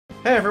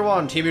Hey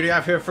everyone,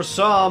 Teamudf here for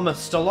some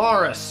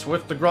Stellaris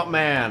with the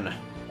Gruntman.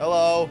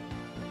 Hello.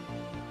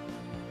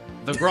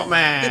 The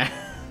Gruntman.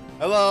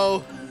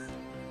 Hello.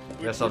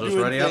 Guess I'll just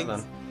ready up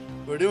then.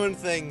 We're doing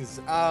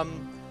things. So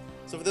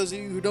for those of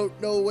you who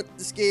don't know what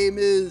this game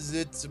is,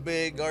 it's a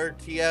big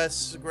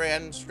RTS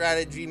grand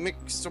strategy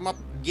mix 'em up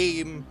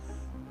game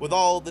with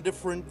all the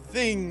different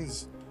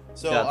things.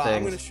 So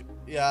I'm gonna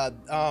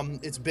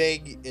it's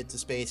big, it's a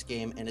space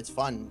game, and it's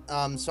fun.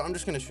 So I'm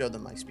just gonna show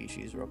them my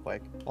species real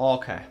quick.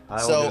 Okay,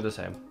 I will do the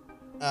same.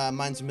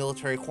 Mine's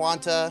military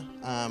quanta.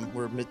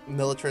 We're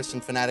militarists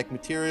and fanatic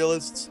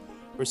materialists.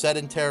 We're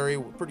sedentary,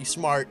 we're pretty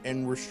smart,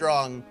 and we're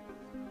strong.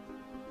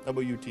 How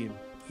about you, team?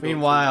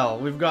 Meanwhile,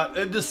 we've got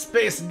the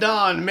Space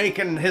Don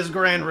making his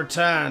grand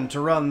return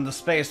to run the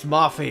Space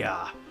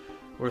Mafia.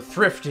 We're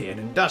thrifty and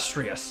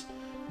industrious,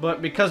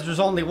 but because there's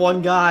only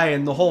one guy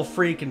in the whole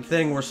freaking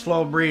thing, we're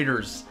slow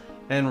breeders,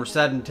 and we're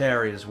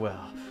sedentary as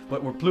well.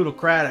 But we're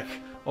plutocratic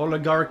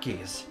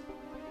oligarchies.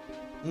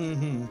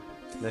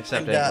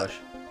 Except English.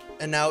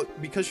 And now,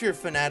 because you're a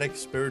fanatic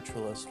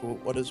spiritualist,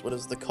 what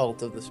is the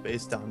cult of the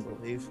Space Don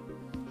believe?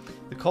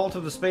 The cult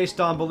of the Space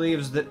Don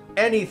believes that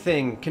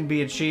anything can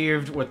be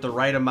achieved with the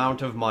right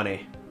amount of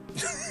money.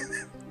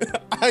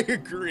 I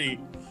agree.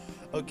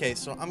 Okay,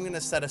 so I'm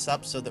gonna set us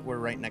up so that we're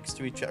right next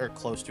to each other, or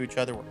close to each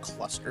other. We're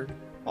clustered.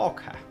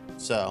 Okay.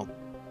 So,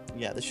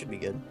 yeah, this should be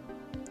good.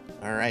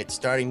 All right,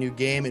 starting new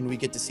game, and we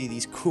get to see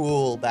these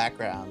cool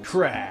backgrounds.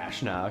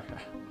 Crash now.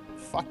 Okay.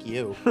 Fuck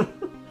you.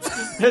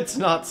 It's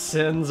not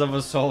Sins of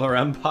a Solar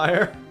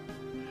Empire.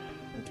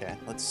 Okay,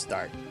 let's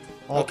start.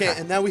 Okay,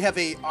 and now we have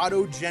a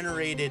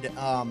auto-generated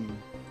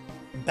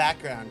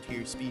background to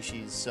your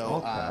species.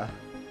 So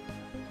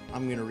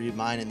I'm gonna read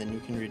mine, and then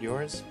you can read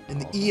yours. In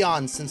the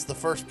eons since the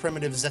first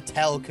primitive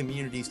Zetel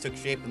communities took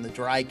shape in the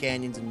dry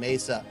canyons and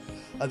mesa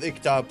of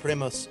Ictar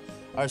Primus,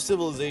 our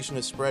civilization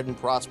has spread and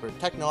prospered.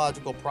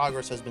 Technological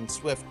progress has been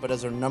swift, but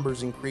as our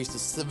numbers increased, the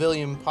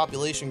civilian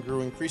population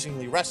grew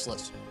increasingly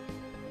restless.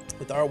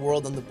 With our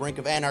world on the brink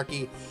of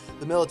anarchy,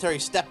 the military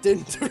stepped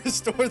in to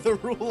restore the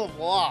rule of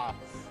law.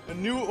 A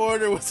new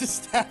order was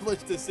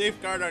established to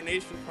safeguard our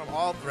nation from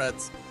all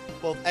threats,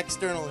 both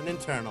external and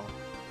internal.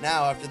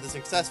 Now, after the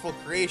successful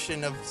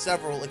creation of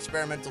several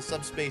experimental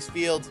subspace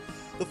fields,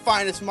 the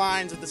finest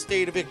minds of the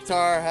state of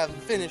Ictar have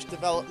finished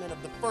development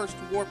of the first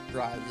warp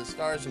drive. The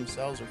stars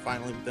themselves are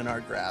finally within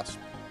our grasp.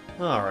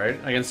 Alright,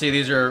 I can see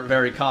these are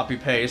very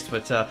copy-paste,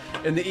 but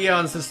in the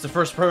eons since the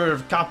first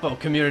primitive capo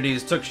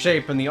communities took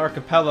shape in the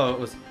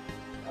archipelagos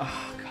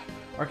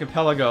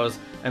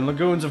and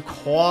lagoons of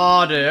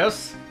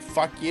Quadis,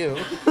 fuck you.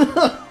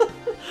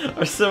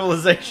 Our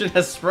civilization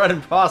has spread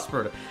and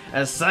prospered.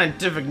 As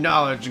scientific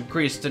knowledge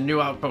increased and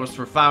new outposts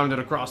were founded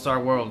across our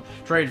world,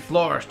 trade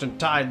flourished and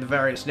tied the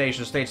various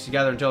nation-states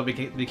together until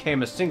it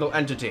became a single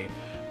entity.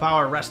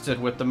 Power rested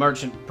with the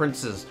merchant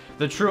princes,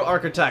 the true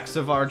architects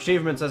of our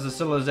achievements as a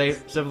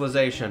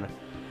civilization.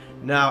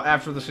 Now,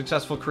 after the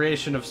successful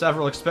creation of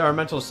several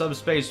experimental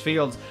subspace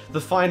fields, the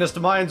finest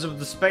minds of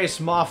the Space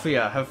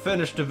Mafia have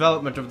finished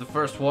development of the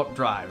first warp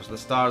drives. The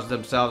stars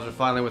themselves are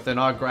finally within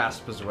our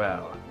grasp as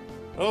well.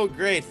 Oh,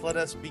 great. Let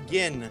us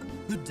begin.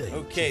 Good day.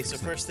 Okay, so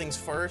first things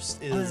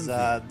first is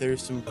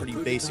there's some pretty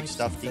basic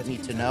stuff that you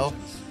need to know.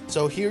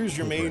 So here's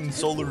your main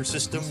solar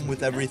system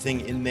with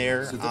everything in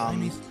there.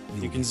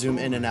 You can zoom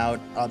in and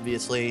out,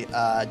 obviously.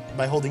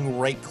 By holding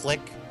right-click,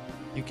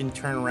 you can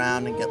turn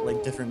around and get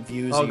like different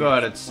views. Oh,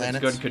 good. It's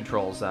good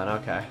controls then.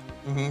 Okay.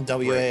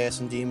 W, A, S,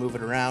 and D, move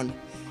it around.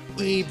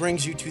 E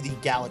brings you to the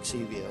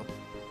galaxy view.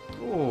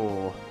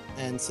 Ooh.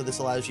 And so this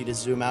allows you to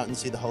zoom out and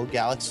see the whole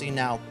galaxy.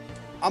 Now,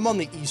 I'm on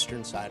the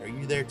eastern side. Are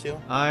you there too?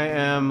 I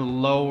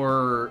am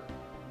lower,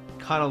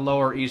 kind of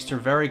lower eastern,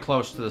 very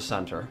close to the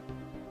center.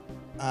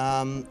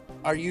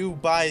 Are you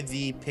by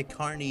the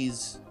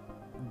Picarnes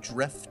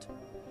Drift?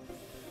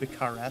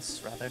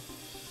 Picares, rather.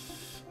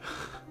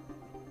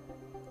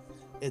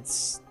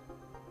 It's...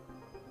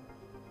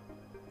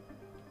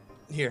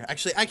 Here,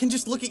 actually, I can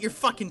just look at your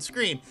fucking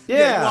screen.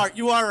 Yeah.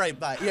 You are right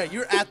by. Yeah,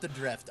 you're at the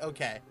drift.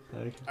 Okay.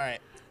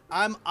 Alright.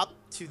 I'm up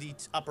to the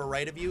upper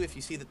right of you. If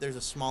you see that there's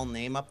a small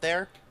name up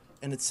there,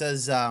 and it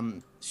says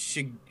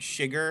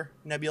Shiger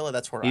Nebula,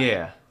 that's where I am.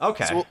 Yeah.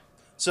 Okay.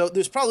 So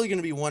there's probably going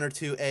to be one or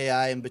two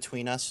AI in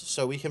between us,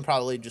 so we can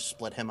probably just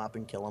split him up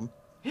and kill him.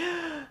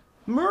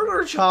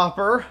 Murder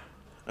Chopper!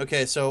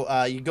 Okay,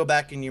 so you go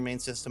back in your main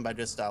system by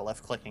just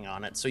left-clicking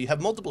on it. So you have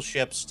multiple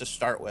ships to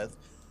start with.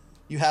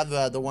 You have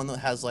the one that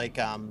has, like,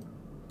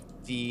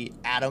 the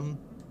Atom.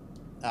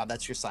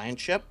 That's your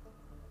science ship.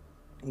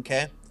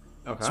 Okay?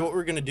 Okay. So what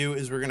we're going to do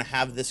is we're going to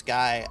have this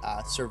guy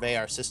survey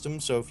our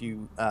system. So if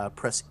you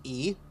press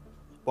E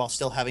while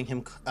still having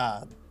him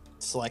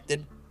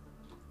selected,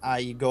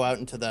 you go out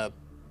into the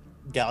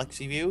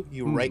galaxy view,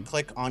 you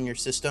right-click on your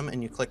system,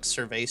 and you click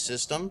Survey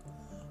System.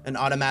 And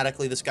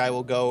automatically this guy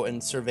will go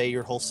and survey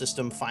your whole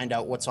system, find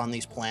out what's on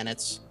these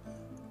planets,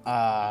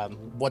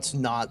 what's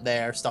not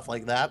there, stuff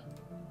like that.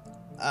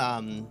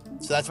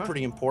 So that's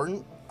pretty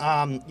important.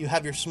 You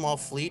have your small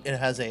fleet. It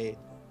has a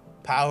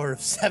power of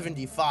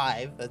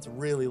 75. That's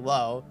really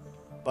low.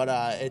 but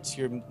it's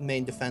your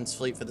main defense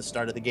fleet for the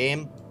start of the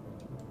game.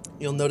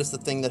 You'll notice the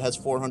thing that has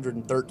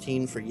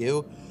 413 for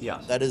you.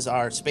 Yes. That is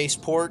our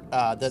spaceport.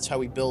 That's how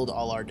we build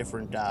all our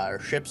different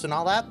ships and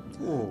all that.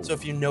 Ooh. So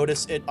if you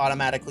notice, it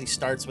automatically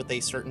starts with a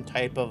certain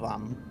type of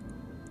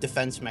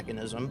defense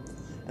mechanism.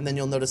 And then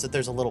you'll notice that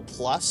there's a little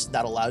plus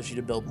that allows you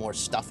to build more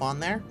stuff on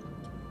there.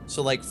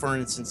 So like, for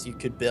instance, you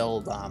could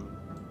build,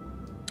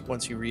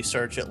 once you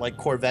research it, like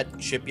Corvette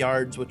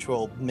shipyards, which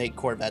will make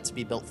Corvettes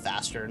be built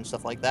faster and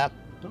stuff like that.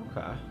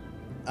 Okay.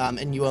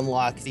 And you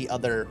unlock the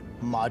other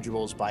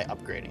modules by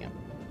upgrading it.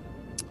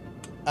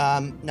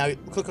 Now,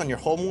 click on your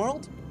home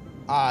world.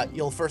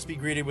 You'll first be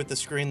greeted with the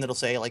screen that'll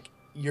say, like,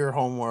 your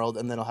home world,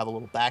 and then it'll have a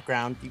little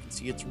background. You can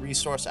see its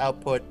resource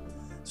output,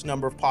 its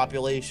number of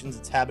populations,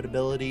 its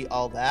habitability,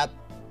 all that.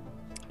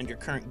 And your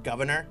current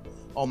governor.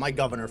 Oh, my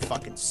governor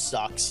fucking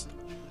sucks.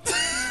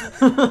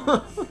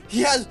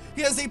 He has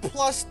a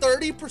plus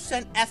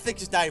 30%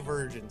 ethics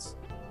divergence.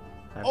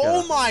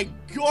 Oh my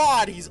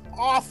god, he's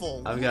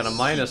awful. I've got a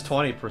minus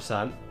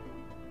 20%.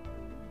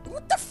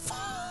 What the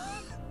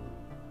fuck?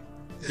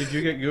 Did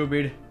you get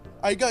goobied?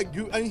 I got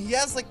I mean, he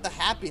has like the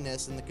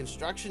happiness and the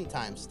construction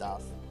time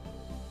stuff.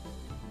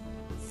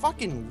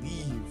 Fucking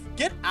leave.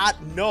 Get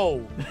out.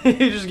 No. You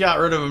just got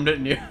rid of him,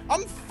 didn't you?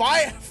 I'm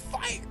fired.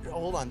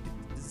 Hold on.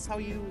 Is this how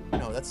you...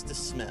 No, that's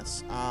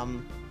dismiss. How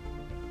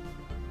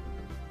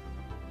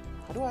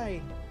do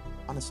I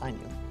unassign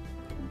you?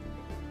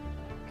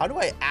 How do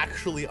I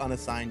actually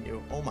unassign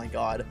you? Oh my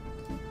god.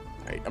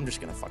 Alright, I'm just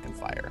gonna fucking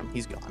fire him.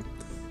 He's gone.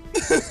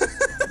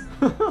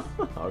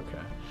 Okay.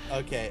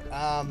 Okay,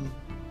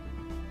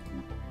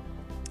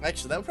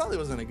 actually, that probably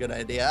wasn't a good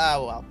idea.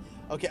 Ah, well.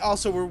 Okay,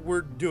 also,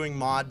 we're doing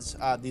mods.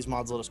 These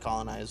mods let us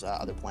colonize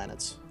other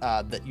planets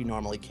that you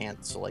normally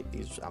can't, so like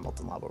these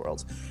molten lava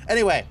worlds.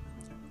 Anyway,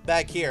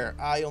 back here,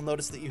 you'll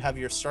notice that you have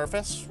your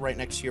surface right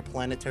next to your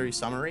planetary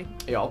summary.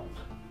 Yep.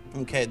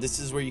 Okay, this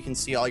is where you can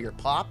see all your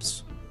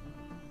pops.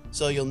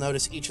 So you'll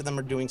notice each of them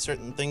are doing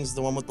certain things.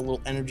 The one with the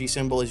little energy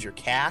symbol is your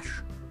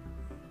cash.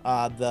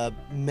 The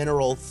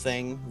mineral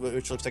thing,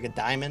 which looks like a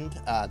diamond,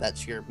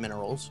 that's your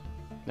minerals.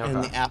 Okay.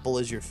 And the apple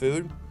is your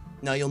food.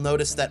 Now you'll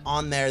notice that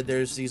on there,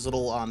 there's these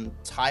little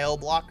tile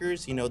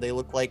blockers. You know, they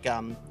look like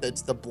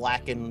it's the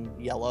black and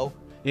yellow.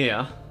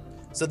 Yeah.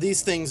 So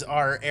these things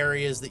are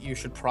areas that you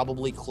should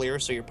probably clear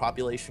so your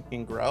population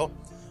can grow.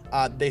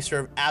 They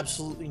serve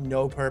absolutely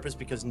no purpose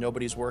because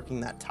nobody's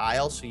working that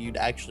tile, so you'd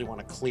actually want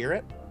to clear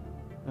it.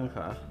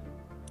 Okay.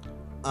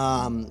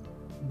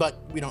 But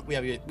we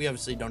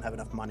obviously don't have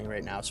enough money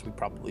right now, so we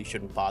probably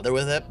shouldn't bother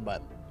with it.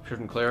 But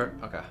shouldn't clear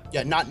it. Okay.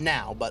 Yeah, not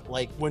now, but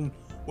like when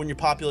your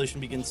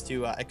population begins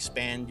to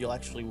expand, you'll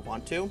actually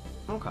want to.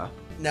 Okay.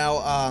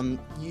 Now,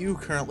 you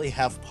currently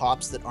have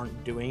pops that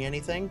aren't doing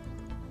anything,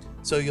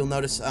 so you'll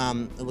notice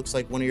it looks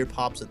like one of your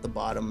pops at the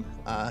bottom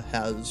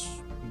has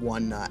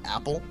one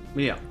apple.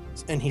 Yeah.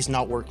 And he's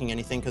not working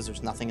anything because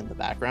there's nothing in the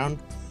background.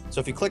 So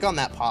if you click on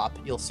that pop,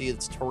 you'll see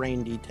its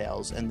terrain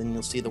details, and then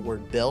you'll see the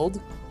word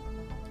build.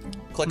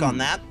 Click on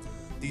that.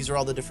 These are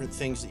all the different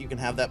things that you can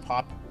have that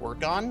pop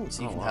work on.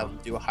 So you can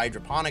do a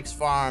hydroponics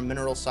farm,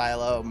 mineral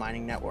silo,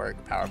 mining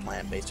network, power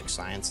plant, basic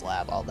science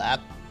lab, all that.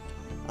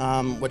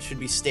 What should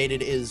be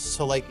stated is,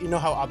 so like, you know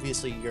how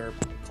obviously you're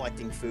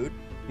collecting food?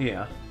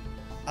 Yeah.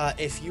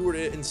 If you were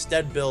to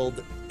instead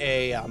build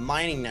a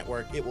mining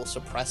network, it will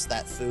suppress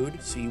that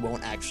food, so you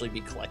won't actually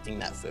be collecting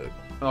that food.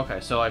 Okay,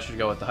 so I should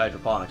go with the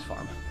hydroponics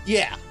farm.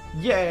 Yeah.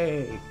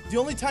 Yay! The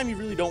only time you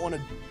really don't want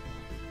to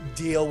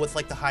deal with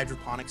like the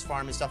hydroponics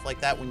farm and stuff like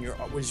that when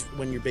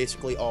you're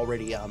basically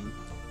already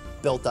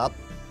built up,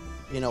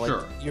 you know,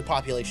 like your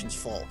population's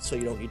full, so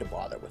you don't need to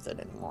bother with it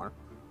anymore.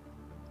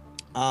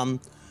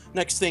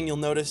 Next thing you'll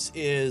notice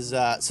is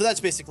so that's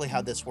basically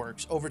how this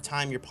works. Over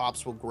time, your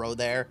pops will grow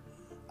there.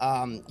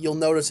 You'll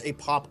notice a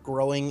pop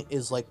growing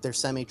is like they're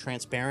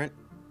semi-transparent.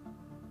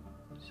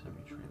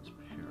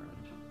 Semi-transparent.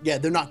 Yeah,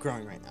 they're not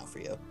growing right now for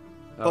you,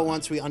 but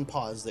once we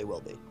unpause, they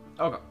will be.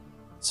 Okay.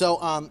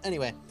 So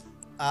anyway,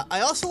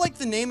 I also like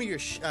the name of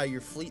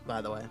your fleet,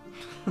 by the way.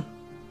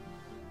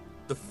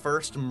 The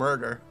First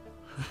Murder.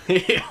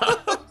 Yeah.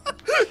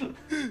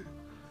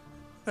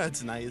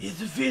 That's nice. It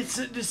fits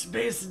in the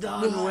space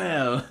done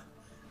well.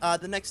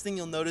 The next thing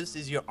you'll notice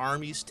is your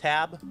armies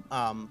tab,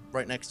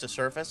 right next to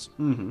surface.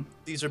 Mm-hmm.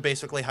 These are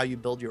basically how you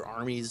build your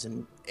armies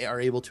and are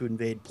able to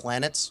invade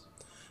planets.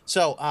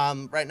 So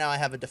right now I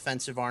have a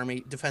defensive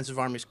army. Defensive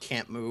armies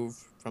can't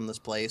move from this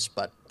place,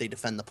 but they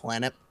defend the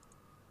planet.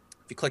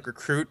 If you click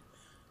recruit,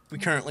 we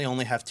currently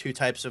only have two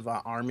types of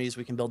armies.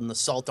 We can build an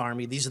assault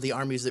army. These are the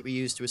armies that we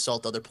use to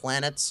assault other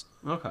planets.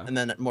 Okay. And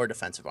then more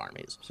defensive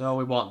armies. So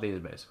we want these,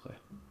 basically.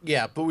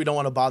 Yeah, but we don't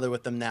want to bother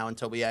with them now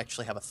until we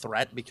actually have a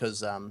threat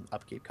because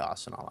upkeep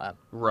costs and all that.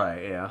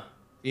 Right, yeah.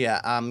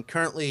 Yeah,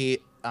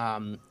 currently,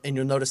 and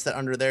you'll notice that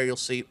under there you'll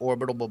see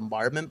orbital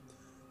bombardment.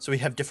 So we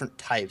have different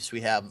types.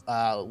 We have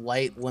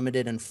light,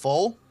 limited, and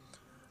full.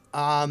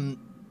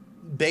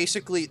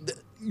 Basically,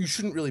 you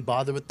shouldn't really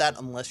bother with that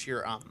unless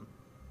you're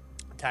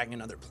attacking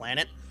another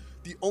planet.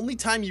 The only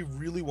time you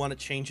really want to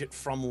change it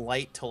from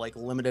light to like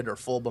limited or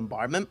full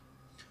bombardment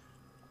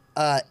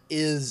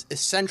is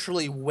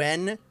essentially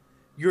when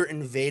you're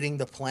invading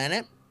the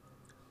planet,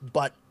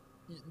 but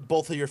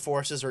both of your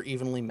forces are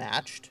evenly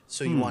matched,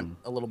 so you want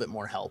a little bit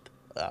more help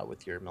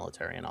with your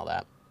military and all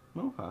that.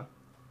 Okay.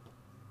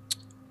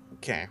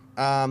 Okay.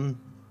 Now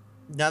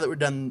that we're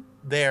done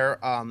there,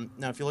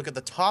 now if you look at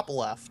the top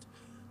left,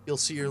 you'll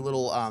see your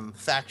little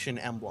faction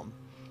emblem.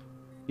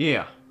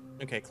 Yeah.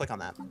 Okay, click on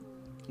that.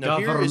 Now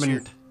Government. here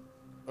is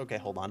your... Okay,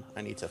 hold on.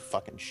 I need to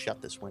fucking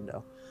shut this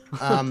window.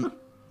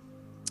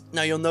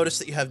 Now you'll notice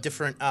that you have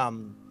different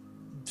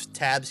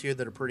tabs here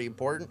that are pretty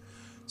important.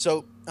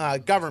 So,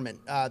 government.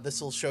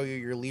 This will show you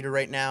your leader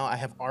right now. I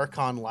have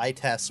Archon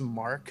Lytas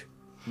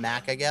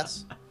Mac, I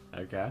guess.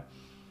 Okay.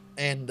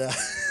 And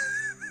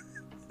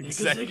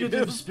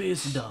Executive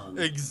Space Dog.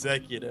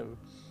 Executive.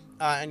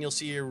 And you'll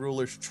see your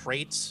ruler's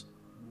traits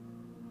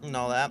and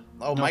all that.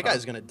 Oh, my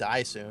guy's gonna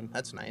die soon.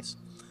 That's nice.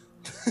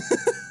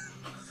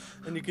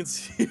 And you can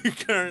see your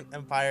current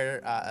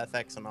empire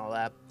effects and all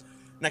that.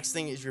 Next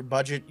thing is your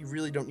budget. You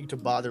really don't need to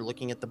bother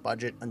looking at the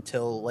budget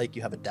until like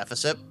you have a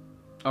deficit.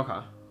 Okay.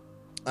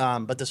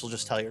 But this will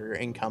just tell you your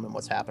income and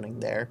what's happening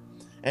there.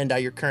 And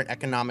your current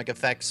economic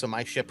effects. So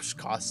my ships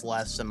cost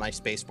less and my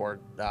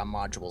spaceport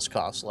modules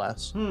cost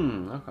less.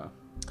 Okay.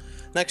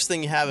 Next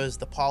thing you have is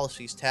the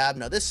policies tab.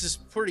 Now this is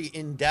pretty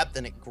in-depth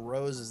and it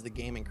grows as the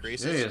game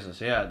increases. Jesus,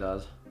 yeah, it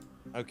does.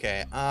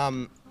 Okay.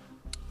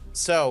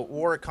 So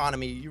war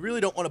economy. You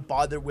really don't want to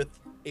bother with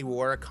a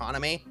war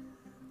economy,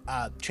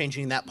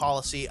 changing that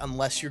policy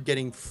unless you're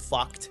getting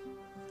fucked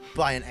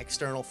by an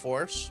external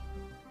force.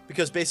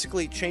 Because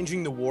basically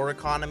changing the war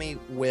economy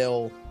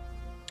will...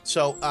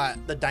 So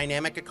the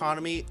dynamic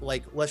economy,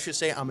 like let's just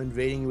say I'm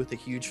invading you with a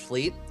huge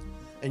fleet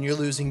and you're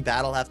losing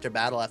battle after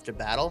battle after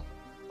battle.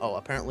 Oh,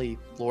 apparently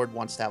Lord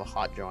wants to have a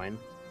hot join,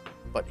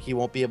 but he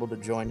won't be able to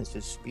join as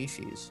his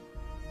species.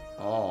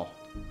 Oh.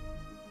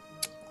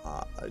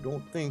 I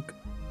don't think,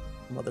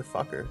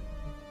 motherfucker.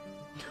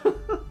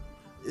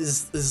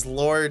 is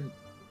Lord...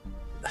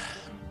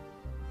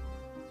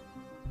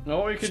 No,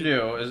 what we could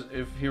do is,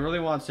 if he really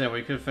wants in,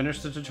 we could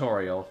finish the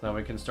tutorial, then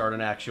we can start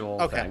an actual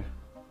thing.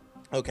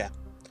 Okay.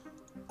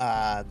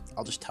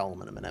 I'll just tell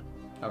him in a minute.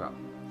 Okay.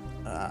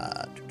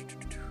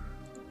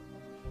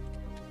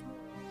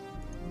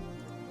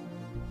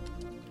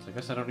 So I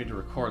guess I don't need to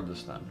record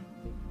this then.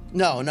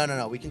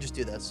 No. We can just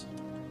do this,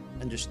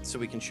 and just so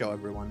we can show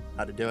everyone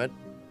how to do it.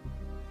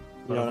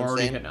 But I've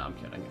already hit. No, I'm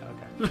kidding.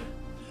 Okay.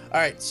 All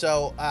right.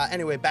 So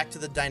anyway, back to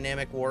the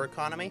dynamic war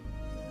economy.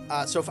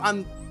 So if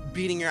I'm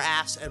beating your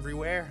ass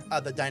everywhere,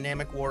 the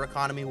dynamic war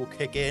economy will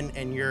kick in,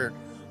 and your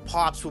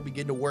pops will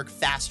begin to work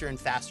faster and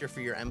faster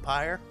for your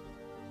empire,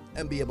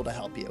 and be able to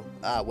help you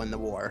win the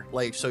war.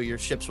 Like, so your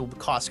ships will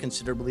cost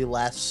considerably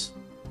less.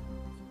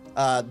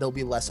 There'll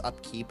be less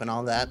upkeep and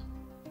all that.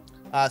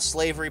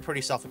 Slavery,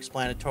 pretty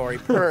self-explanatory.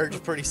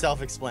 Purge, pretty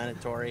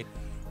self-explanatory.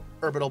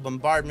 Orbital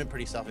bombardment,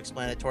 pretty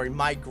self-explanatory.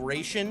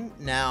 Migration,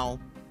 now,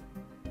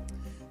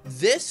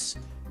 this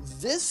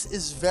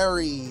is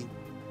very...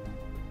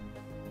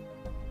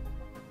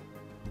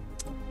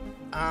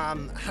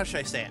 how should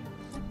I say it?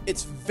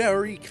 It's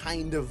very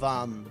kind of,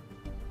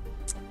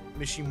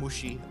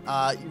 mishy-mushy.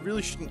 You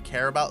really shouldn't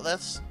care about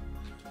this,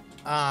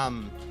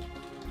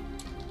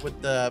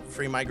 with the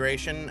free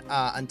migration,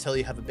 until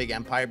you have a big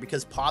empire,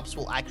 because pops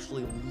will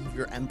actually leave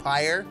your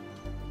empire,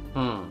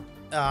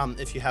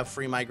 if you have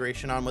free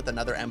migration on with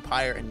another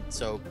empire, and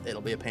so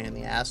it'll be a pain in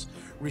the ass.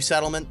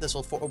 Resettlement, this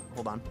will, oh,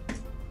 hold on.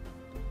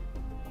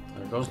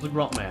 There goes the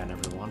Gruntman,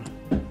 everyone.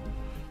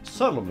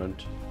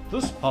 Settlement.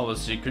 This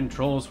policy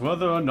controls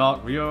whether or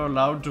not we are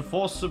allowed to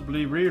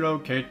forcibly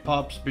relocate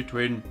pops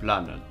between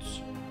planets.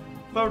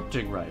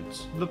 Voting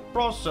rights. The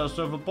process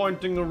of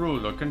appointing a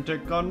ruler can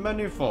take on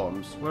many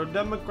forms, where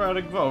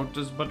democratic vote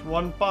is but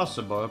one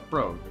possible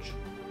approach.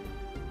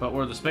 But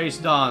we're the Space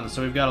Dons,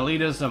 so we've got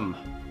elitism,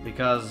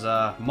 because,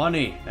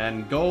 money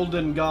and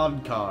golden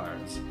god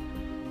cards.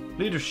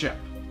 Leadership.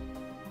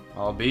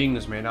 All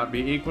beings may not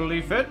be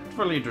equally fit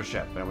for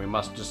leadership, and we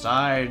must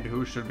decide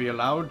who should be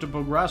allowed to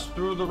progress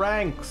through the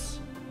ranks.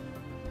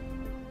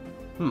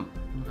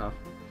 Okay.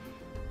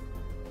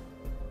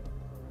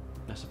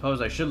 I suppose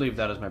I should leave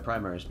that as my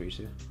primary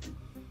species.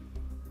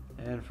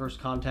 And first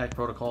contact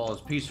protocol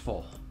is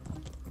peaceful.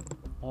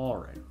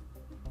 Alright.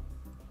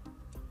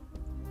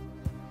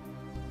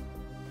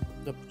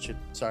 Nope,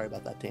 sorry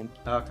about that, team.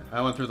 Okay,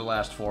 I went through the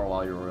last 4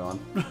 while you were on.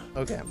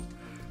 Okay.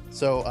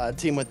 So,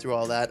 team went through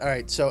all that. All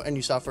right, so, and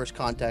you saw first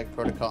contact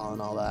protocol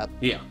and all that.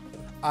 Yeah.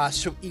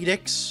 So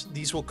edicts,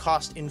 these will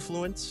cost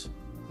influence,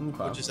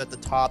 which is at the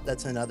top.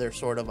 That's another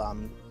sort of,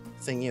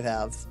 thing you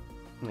have.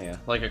 Yeah,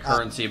 like a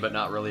currency, but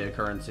not really a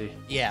currency.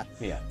 Yeah.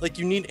 Yeah. Like,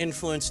 you need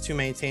influence to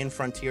maintain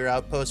frontier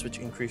outposts, which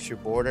increase your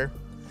border,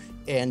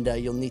 and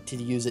you'll need to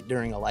use it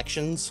during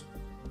elections.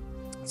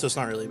 So it's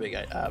not really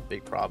a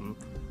big problem.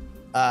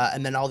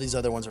 And then all these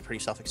other ones are pretty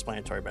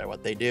self-explanatory by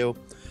what they do.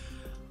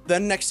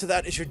 Then next to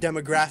that is your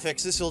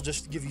demographics. This will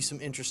just give you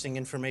some interesting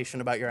information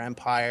about your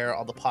empire,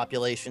 all the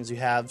populations you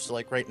have. So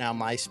like right now,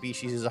 my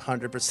species is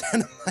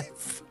 100%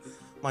 of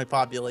my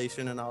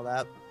population and all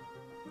that.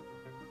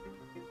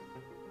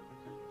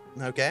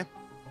 Okay.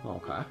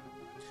 Okay.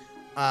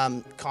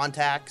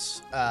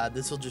 Contacts.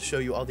 This will just show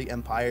you all the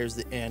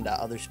empires and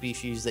other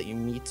species that you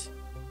meet.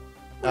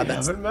 I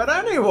haven't met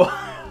anyone.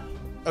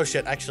 Oh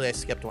shit! Actually, I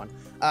skipped one.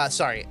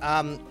 Sorry.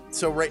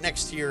 So right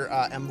next to your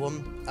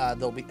emblem,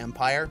 there'll be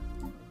empire.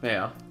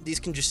 Yeah. These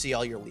can just see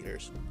all your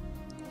leaders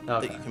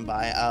Okay. that you can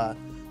buy.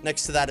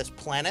 Next to that is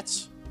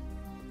planets.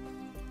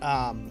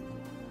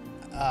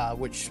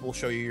 Which will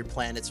show you your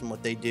planets and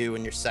what they do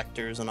and your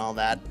sectors and all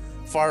that.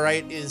 Far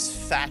right is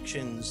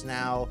factions.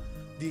 Now,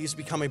 these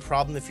become a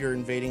problem if you're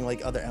invading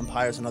like other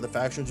empires, and other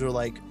factions are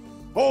like,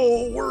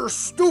 oh, we're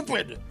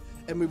stupid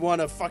and we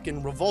want to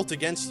fucking revolt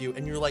against you,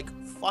 and you're like,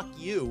 fuck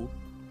you.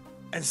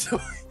 And so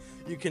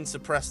you can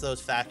suppress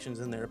those factions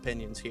and their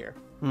opinions here.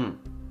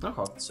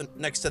 Okay. So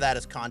next to that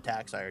is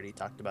contacts. I already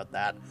talked about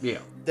that. Yeah.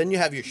 Then you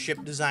have your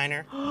ship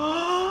designer.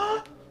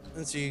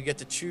 And so you get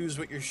to choose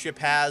what your ship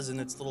has and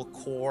its little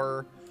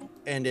core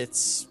and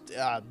its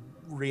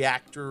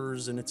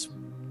reactors and its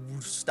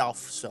stuff.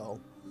 So,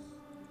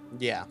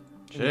 yeah.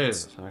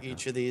 Jesus. Okay.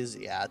 Each of these,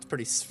 yeah, it's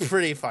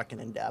pretty fucking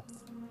in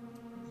depth.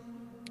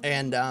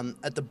 And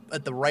at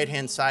the right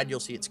hand side, you'll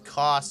see its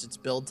cost, its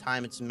build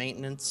time, its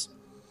maintenance,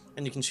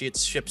 and you can see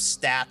its ship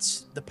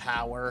stats, the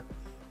power.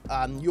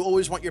 You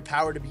always want your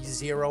power to be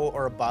 0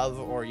 or above,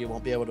 or you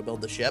won't be able to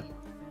build the ship.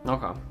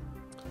 Okay.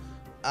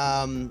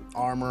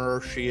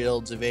 Armor,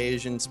 shields,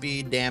 evasion,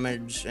 speed,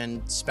 damage,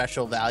 and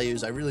special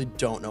values. I really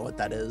don't know what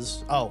that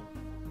is. Oh,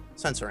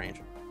 sensor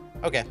range.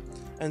 Okay.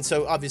 And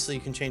so obviously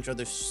you can change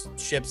other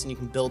ships and you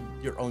can build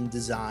your own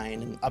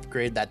design and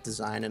upgrade that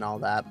design and all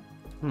that.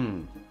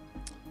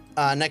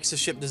 Next to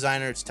ship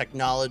designer, it's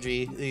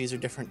technology. These are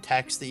different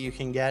techs that you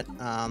can get.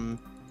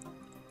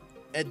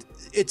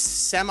 It's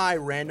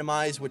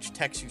semi-randomized which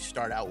techs you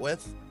start out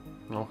with.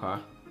 Okay.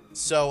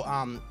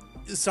 So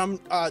some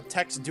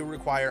techs do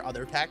require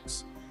other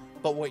techs,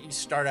 but what you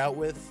start out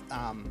with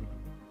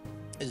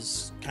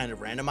is kind of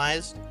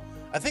randomized.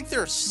 I think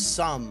there are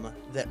some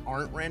that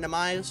aren't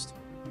randomized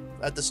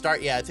at the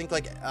start. Yeah, I think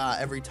like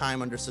every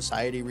time under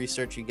society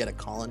research you get a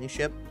colony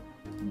ship.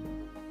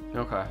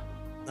 Okay.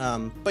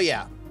 But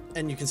yeah,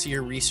 and you can see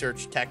your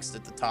research text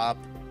at the top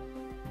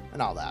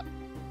and all that.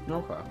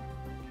 Okay.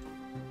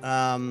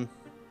 And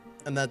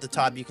then at the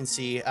top you can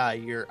see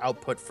your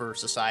output for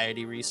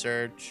society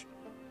research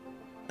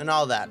and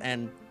all that,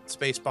 and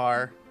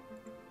spacebar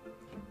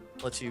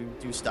lets you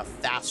do stuff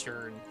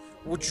faster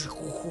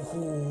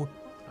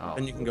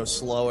and you can go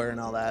slower and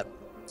all that.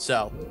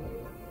 So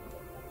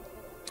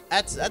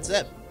that's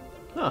it.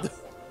 Huh.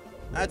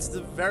 That's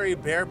the very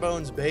bare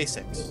bones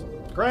basics.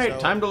 Great. So,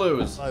 time to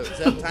lose.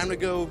 Time to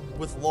go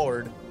with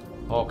Lord.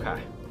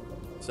 Okay.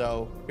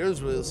 So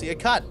here's where you'll see a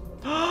cut.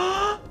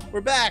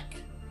 We're back.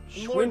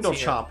 Swindle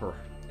chopper.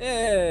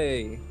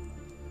 Hey,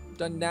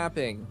 done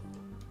napping.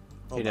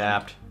 He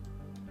napped.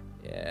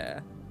 Yeah.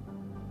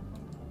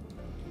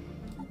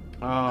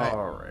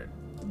 All right.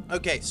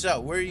 Okay, so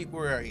where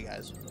are you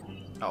guys?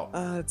 Oh.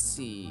 Let's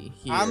see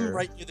here. I'm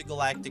right near the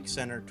galactic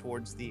center,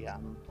 towards the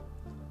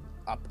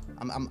up.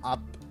 I'm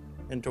up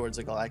and towards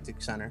the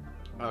galactic center.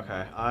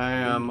 Okay. I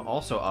am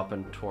also up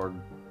and toward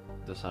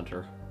the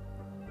center.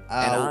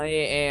 And I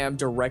am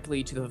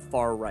directly to the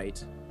far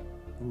right.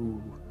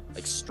 Ooh.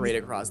 Like straight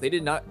across. They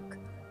did not.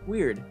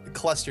 Weird. The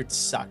clustered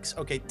sucks.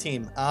 Okay,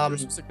 team.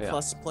 There's like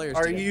plus players.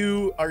 Are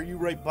together. you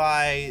right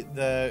by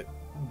the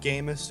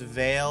Gamus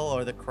Vale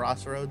or the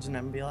Crossroads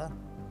Nebula?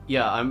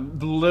 Yeah, I'm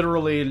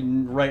literally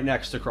right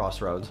next to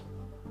Crossroads.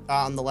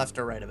 On the left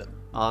or right of it?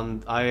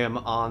 I am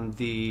on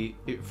the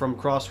from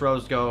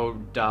Crossroads, go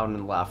down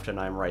and left, and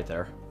I'm right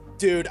there.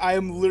 Dude, I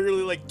am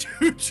literally like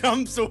 2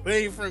 jumps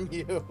away from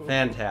you.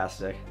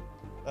 Fantastic.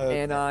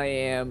 Okay. And I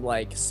am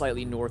like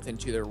slightly north and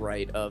to the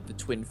right of the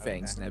Twin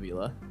Fangs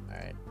Nebula. All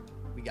right,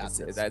 we got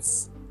this.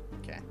 That's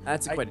okay.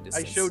 That's quite a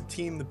distance. I showed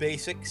team the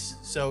basics.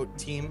 So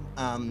team,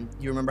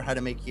 you remember how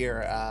to make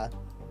your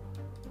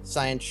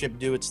science ship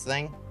do its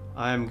thing?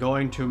 I'm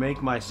going to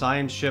make my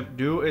science ship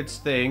do its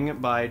thing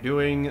by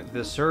doing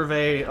the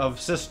survey of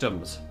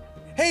systems.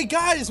 Hey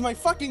guys, my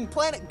fucking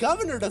planet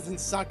governor doesn't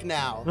suck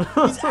now.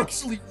 He's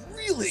actually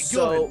really good.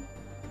 So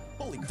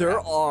Holy crap. there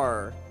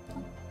are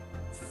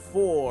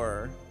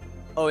 4.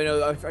 Oh, you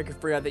know, I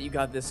forgot that you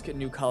got this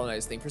new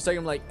colonized thing. For a second,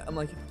 I'm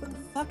like, what the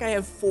fuck? I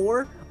have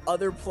 4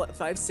 other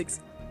 5, 6,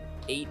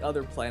 8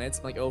 other planets.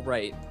 I'm like, oh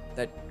right,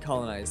 that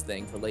colonized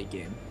thing for late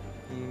game.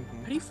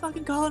 How do you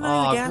fucking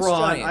colonize a gas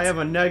Braun, giant? I have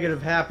a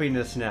negative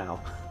happiness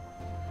now.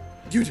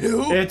 You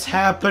do? It's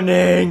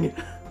happening.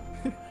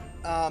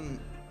 How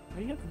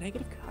do you have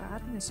negative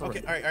happiness?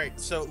 Okay, all right.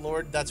 So,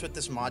 Lord, that's what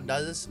this mod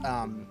does.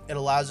 It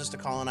allows us to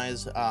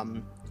colonize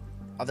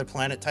other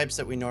planet types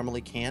that we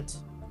normally can't.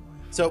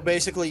 So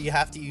basically, you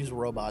have to use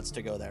robots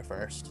to go there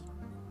first.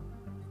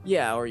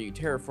 Yeah, or you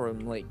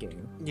terraform late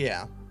game.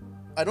 Yeah,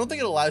 I don't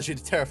think it allows you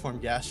to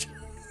terraform gas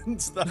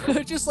and stuff.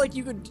 Just like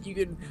you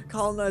could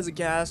colonize a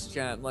gas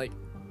giant. Like,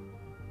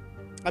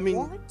 I mean,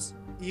 what?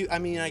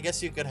 I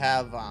guess you could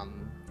have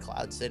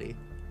Cloud City.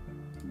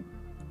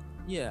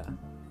 Yeah.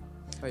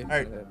 All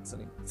right.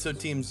 So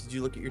teams, did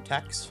you look at your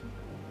text?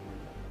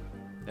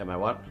 Yeah, my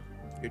what?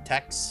 Your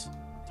techs.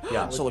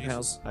 Yeah. Solar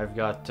panels. I've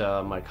got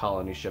my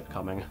colony ship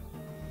coming.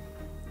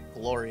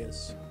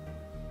 Glorious.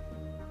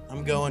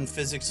 I'm going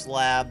physics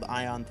lab,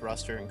 ion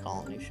thruster, and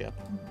colony ship.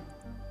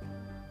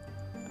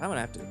 I'm gonna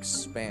have to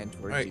expand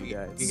towards Alright, you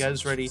guys. you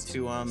guys ready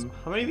to How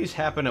many of these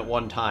happen at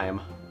one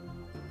time?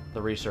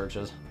 The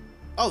researches.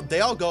 Oh, they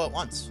all go at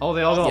once. Oh,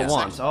 they all go at Yes.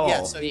 once. Oh.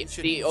 Yeah, so The, you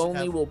should, the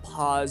only will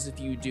pause if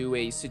you do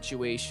a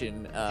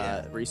situation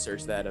Yeah.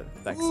 research that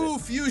affects Ooh,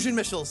 it. fusion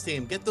missiles,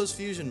 team. Get those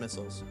fusion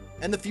missiles.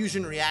 And the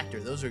fusion reactor.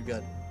 Those are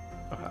good.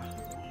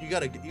 Okay. You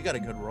got a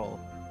good roll.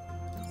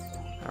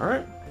 All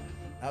right.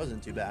 That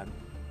wasn't too bad.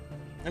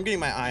 I'm getting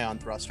my ion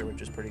thruster,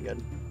 which is pretty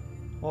good.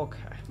 Okay.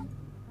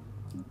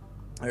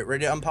 All right,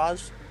 ready to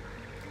unpause?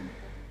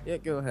 Yeah,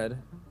 go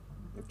ahead.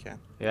 Okay.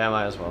 Yeah,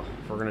 might as well.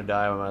 If we're gonna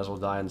die, we might as well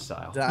die in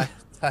style.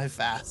 Die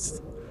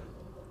fast.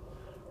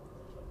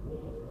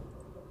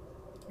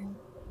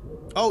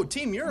 Oh,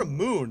 team, you're a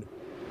moon.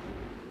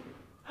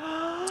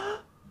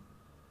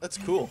 That's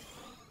cool.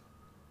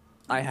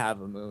 I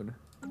have a moon.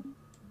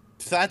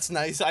 That's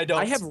nice. I don't.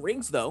 I have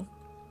rings though.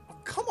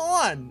 Come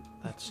on.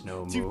 That's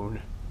no Dude.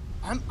 moon.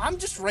 I'm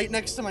just right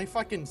next to my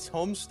fucking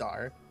home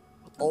star.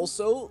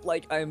 Also,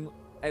 like I'm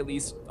at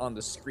least on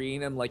the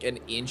screen, I'm like an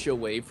inch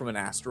away from an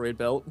asteroid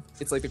belt.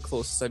 It's like the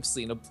closest I've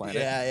seen a planet.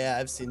 Yeah,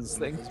 I've seen some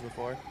Thing. of those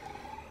before.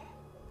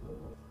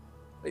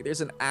 Like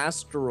there's an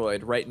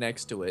asteroid right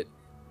next to it,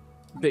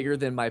 bigger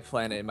than my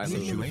planet and my moon.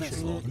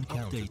 Situation log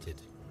updated.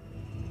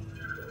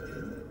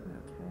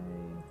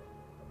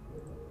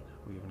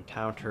 We've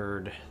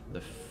encountered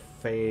the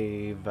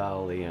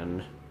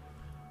Favalian.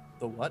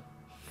 The what?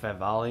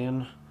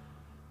 Favalian?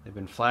 They've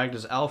been flagged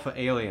as alpha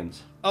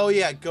aliens. Oh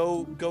yeah,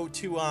 go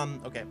to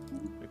okay.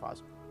 Let me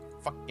pause.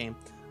 Fuck game.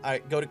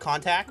 Alright, go to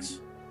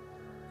contacts.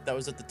 That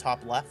was at the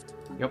top left.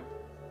 Yep.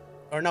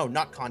 Or no,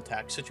 not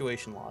contacts,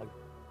 situation log.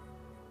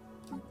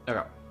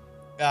 Okay.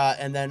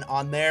 And then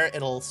on there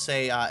it'll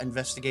say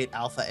investigate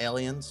alpha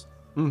aliens.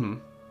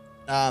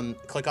 Mm-hmm.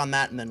 Click on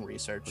that and then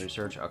research.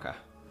 Research, okay.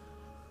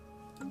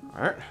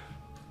 Alright.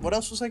 What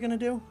else was I gonna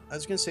do? I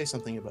was gonna say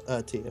something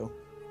about to you.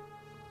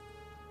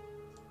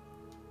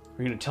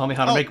 Are you gonna tell me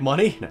how to make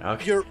money? No,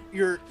 okay.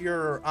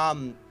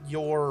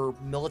 Your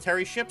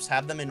military ships,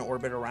 have them in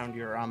orbit around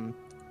your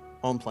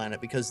home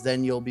planet, because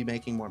then you'll be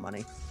making more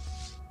money.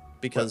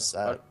 Because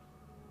What?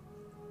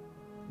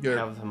 you're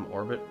Have them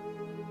orbit?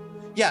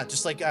 yeah,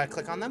 just like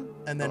click on them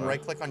and then Alright.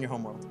 right click on your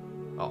home world.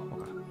 Oh,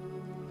 okay.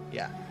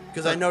 Yeah,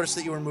 because I noticed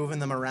that you were moving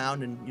them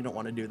around and you don't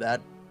want to do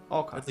that,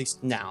 Okay. at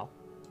least now.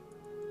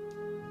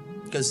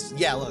 Because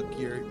yeah, look,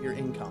 your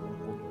income.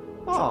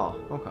 Oh,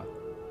 okay.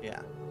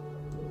 Yeah,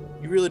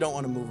 you really don't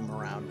want to move them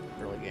around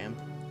early game.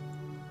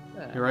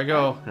 Here I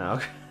go. No.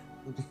 Okay.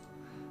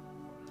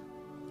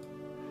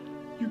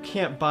 You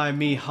can't buy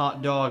me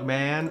hot dog,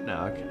 man.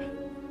 No, okay.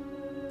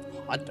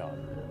 Hot dog.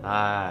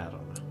 I don't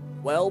know.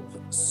 Well,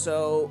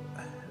 so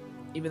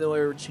even though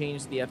I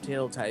changed the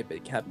FTL type,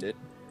 it kept it.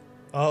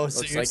 Oh, so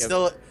Looks you're like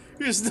still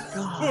you're still.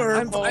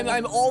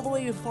 I'm all the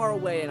way far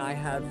away, and I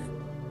have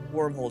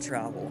wormhole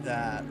travel.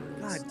 That.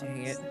 God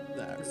dang it!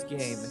 This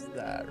game.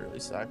 That really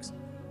sucks.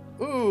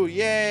 Ooh,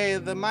 yay!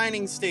 The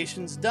mining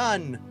station's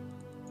done.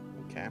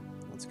 Okay,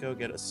 let's go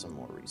get us some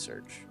more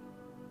research.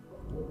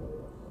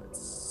 It's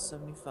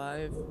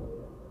 75.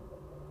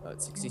 Oh,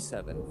 it's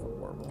 67 for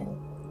wormhole.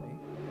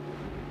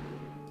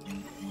 Okay.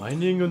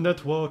 Mining a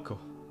network.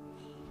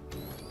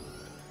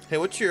 Hey,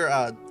 what's your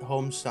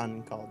home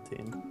sun called,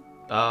 team?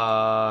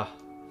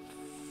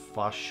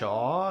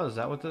 Fashaw? Is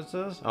that what this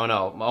is? Oh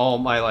no. Oh,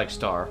 my like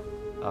star.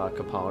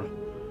 Capone.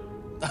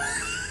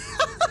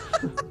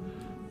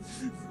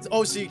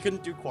 Oh, so you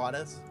couldn't do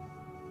Quadus?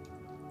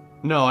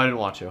 No, I didn't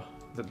want to.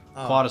 The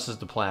Oh. Quadus is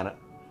the planet.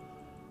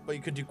 But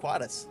you could do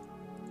Quadus.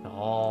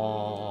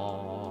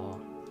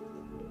 Oh.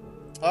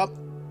 Up.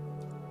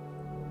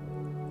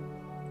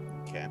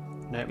 Okay.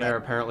 Nightmare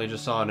apparently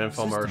just saw an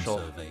System infomercial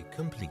survey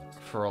complete.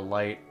 for a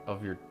light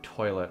of your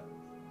toilet.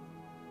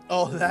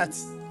 Oh,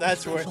 that's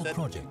Special worth it.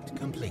 project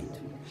complete.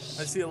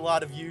 I see a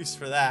lot of use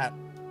for that.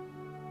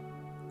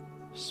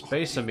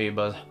 Space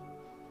amoebas.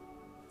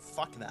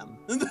 Fuck them.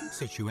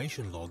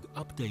 Situation log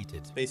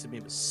updated. Space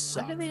amoebas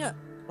suck.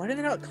 Why did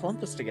they not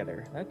clump us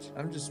together?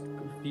 I'm just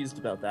confused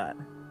about that.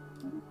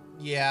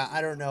 Yeah,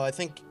 I don't know. I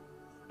think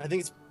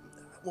it's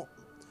well.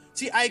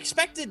 See, I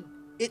expected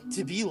it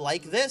to be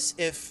like this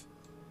if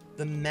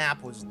the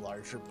map was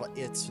larger, but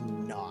it's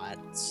not.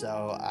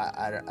 So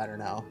I don't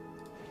know.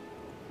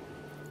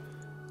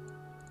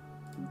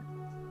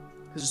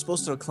 Because you're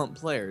supposed to clump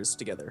players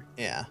together.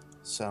 Yeah.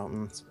 So.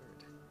 That's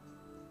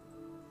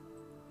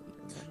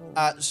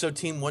weird. So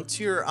team, what's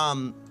your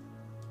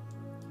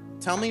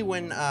Tell me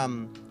when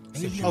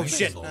Oh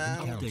shit!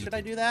 Should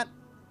I do that?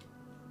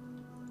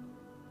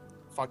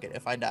 Fuck it.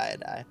 If I die, I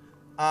die.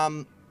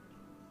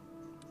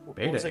 What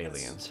was Beta I gonna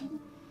aliens.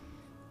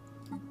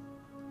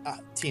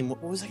 team,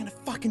 what was I gonna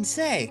fucking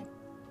say?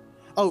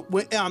 Oh,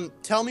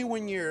 tell me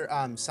when your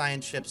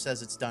science ship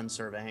says it's done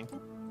surveying.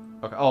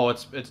 Okay. Oh,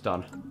 it's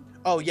done.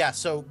 Oh yeah,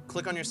 so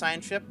click on your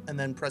science ship and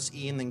then press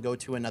E and then go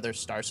to another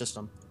star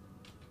system.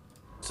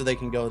 so they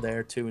can go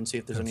there too and see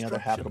if there's any other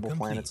habitable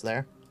planets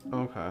there.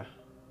 Okay.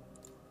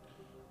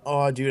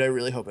 Oh, dude, I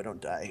really hope I don't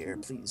die here.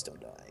 Please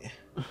don't die.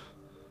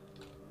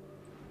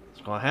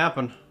 It's gonna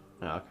happen.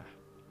 Oh, okay.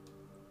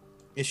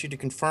 Issued to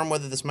confirm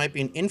whether this might be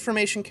an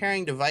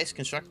information-carrying device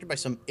constructed by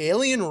some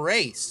alien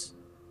race.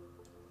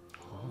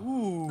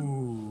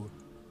 Ooh.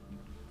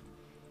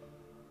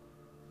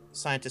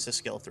 Scientist is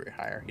skill 3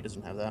 higher. He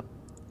doesn't have that.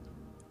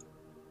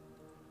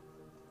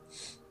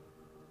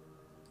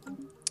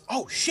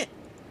 Oh, shit!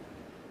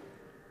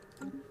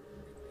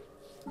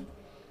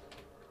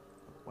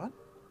 What?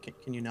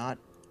 Can you not?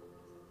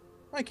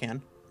 Oh, I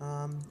can.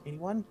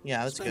 81?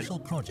 Yeah, that's good. Special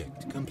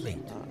project complete.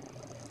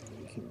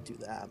 You can do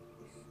that.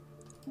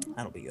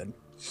 That'll be good.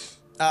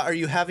 Are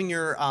you having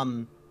your,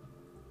 hold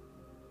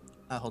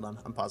on,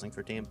 I'm pausing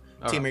for team.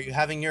 Okay. Team, are you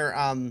having your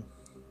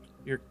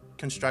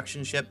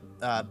construction ship,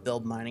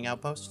 build mining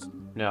outpost?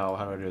 No,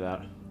 how do I do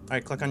that?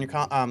 Alright, click on your,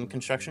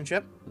 construction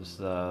ship. This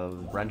the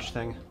wrench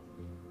thing?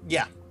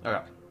 Yeah.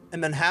 Okay.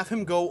 And then have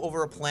him go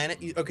over a planet.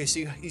 Okay, so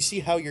you see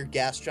how your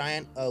gas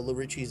giant,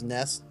 Lurichi's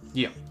nest,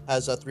 Yeah.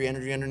 has 3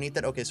 energy underneath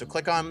it? Okay, so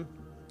click on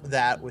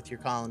that with your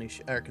colony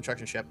or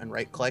construction ship and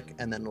right click,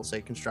 and then it'll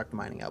say construct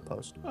mining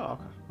outpost. Oh,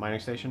 okay. Mining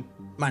station?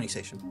 Mining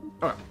station.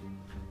 Okay.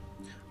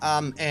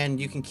 And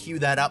you can queue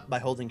that up by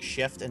holding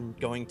shift and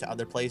going to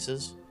other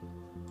places.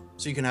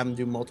 So you can have them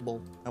do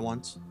multiple at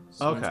once.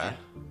 So Okay.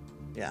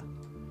 yeah.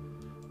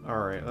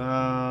 Alright,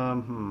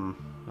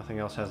 nothing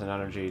else has an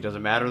energy. Does it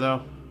matter,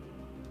 though?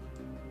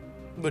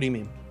 What do you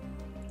mean?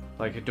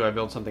 Like, do I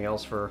build something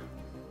else for...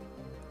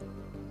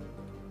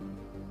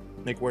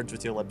 Make words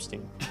with your lips,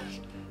 team.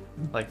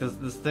 Like,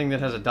 this thing that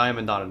has a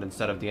diamond on it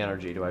instead of the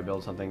energy, do I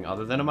build something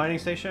other than a mining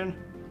station?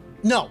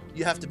 No,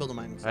 you have to build a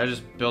mining station. I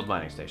just build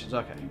mining stations,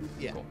 okay.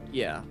 Yeah. Cool.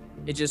 Yeah.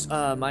 It just,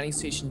 mining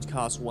stations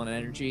cost 1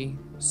 energy,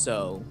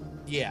 so...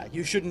 Yeah,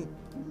 you shouldn't...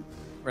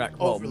 Well,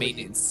 overly-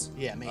 maintenance.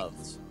 Yeah,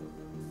 maintenance.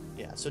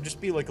 Yeah, so just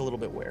be, like, a little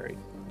bit wary.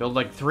 Build,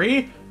 like,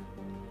 3?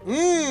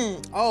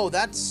 Oh,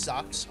 that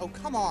sucks. Oh,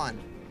 come on.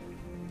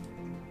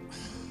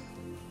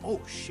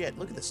 Oh, shit,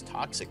 look at this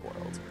toxic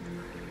world.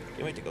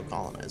 Can't wait to go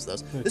colonize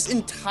those. This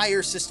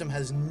entire system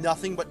has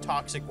nothing but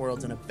toxic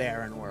worlds and a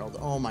barren world.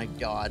 Oh my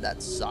god,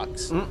 that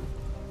sucks.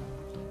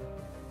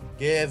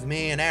 Give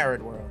me an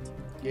arid world.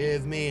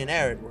 Give me an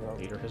arid world.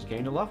 Leader has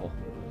gained a level.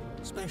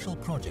 Special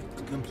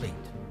project complete.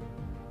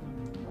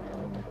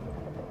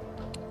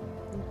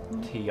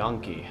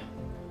 Tianki.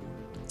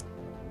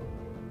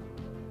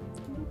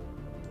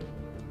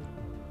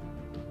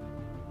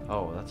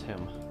 Oh, that's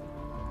him.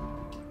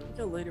 I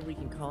think later we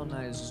can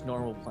colonize just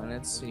normal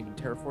planets and even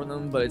terraform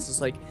them, but it's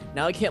just like,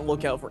 now I can't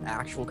look out for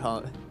actual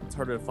it's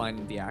harder to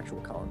find the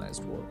actual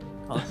colonized world.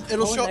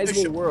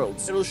 Colonizable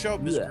worlds. It'll show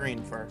up as Yeah.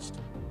 green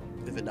first.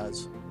 If it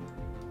does.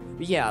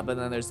 But yeah, but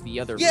then there's the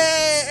other.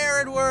 Yay,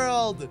 arid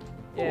world!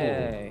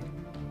 Yay.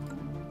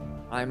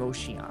 I'm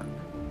Ocean, I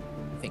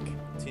think.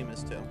 Team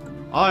is too.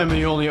 I'm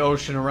the only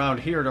ocean around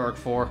here,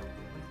 Darkfor.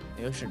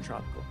 The ocean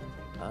tropical.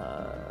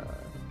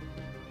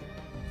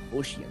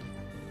 Ocean.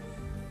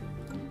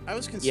 I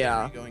was considering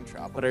Yeah. going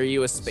tropical. But are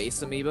you a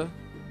space amoeba?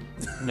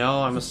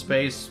 No, I'm a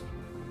space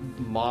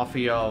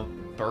mafia,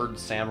 bird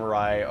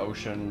samurai,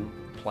 ocean,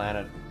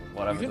 planet,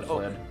 whatever You the can-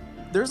 flid.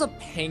 There's a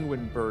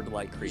penguin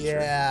bird-like creature.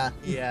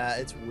 Yeah,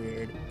 it's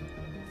weird.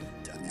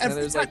 And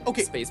Every there's time, like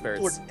okay, space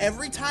birds. Lord,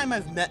 every time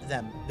I've met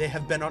them, they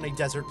have been on a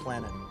desert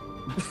planet.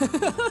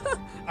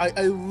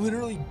 I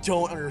literally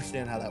don't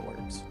understand how that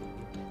works.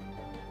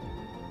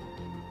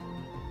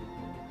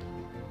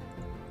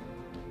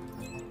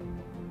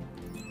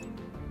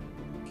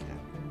 Okay.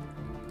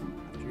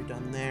 After you're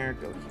done there,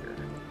 go here.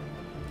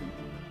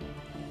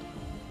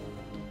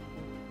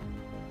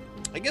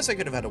 I guess I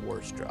could have had a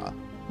worse draw.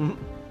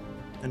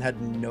 And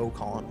had no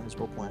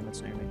colonizable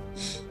planets near me.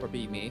 Or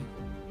be me.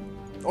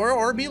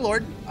 Or be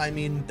Lord. I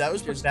mean, that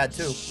was pretty Just bad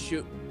too.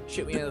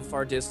 Shoot me in the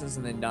far distance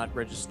and then not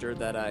register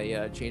that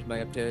I changed my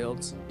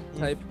updates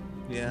type.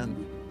 Yeah.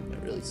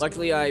 That really sucks.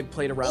 Luckily, I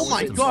played around Oh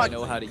my with it, so I god!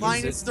 know how to use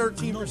Minus it.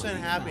 13%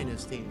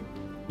 happiness team.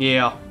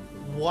 Yeah.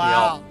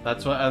 Wow. Yep,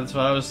 that's what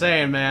I was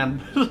saying, man.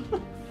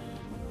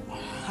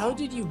 How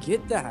did you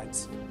get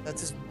that?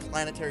 That's his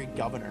planetary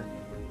governor.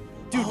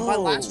 Dude, my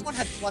last Oh. one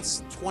had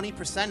plus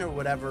 20% or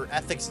whatever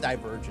ethics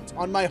divergence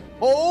on my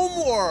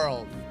home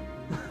world.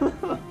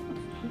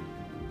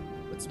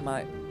 What's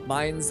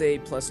mine's a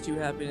 +2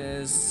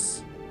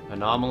 happiness.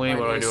 Anomaly.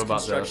 What do I do about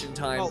this? Construction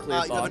time, Oh,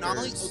 clear you have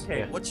anomalies? borders. Okay,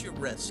 Yeah. what's your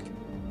risk?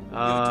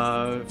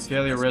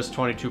 Failure risk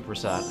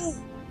 22%.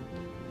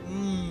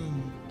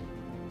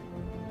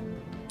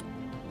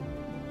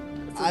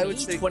 For I me, would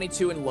say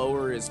 22 and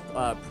lower is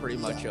pretty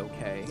much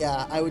okay.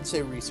 Yeah, I would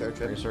say research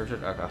it. Research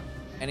it. Okay.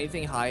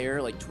 Anything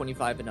higher, like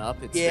 25 and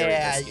up, it's very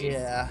Yeah, risky.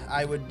 yeah.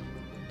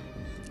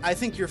 I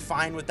think you're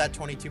fine with that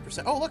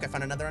 22%. Oh, look, I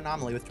found another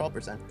anomaly with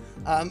 12%.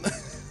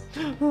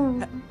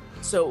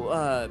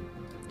 So,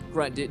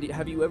 Grunt,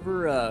 have you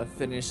ever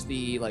finished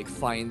the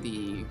find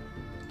the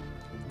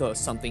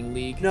something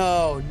league?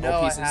 No,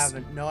 I pieces?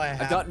 haven't. No, I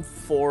haven't. I've gotten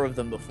 4 of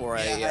them before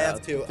I I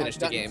have to.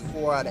 finished I've the gotten game.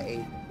 4 out of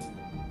 8.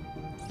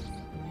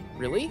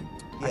 Really?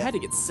 I Yeah. had to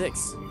get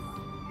 6.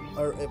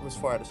 Or it was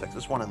 4 out of 6.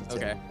 It's 1 on the tip.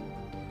 Okay.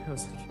 I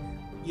was like,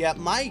 Yeah,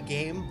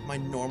 my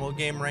normal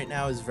game right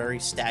now is very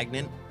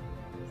stagnant.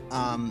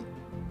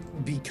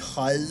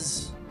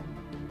 Because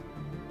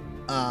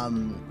I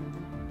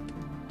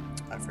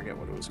forget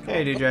what it was called.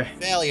 Hey, DJ. Oh,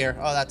 failure.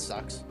 Oh, that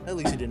sucks. At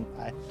least you didn't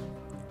die.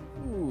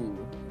 ooh.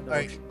 All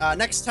right.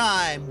 Next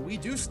time we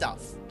do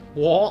stuff.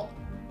 What?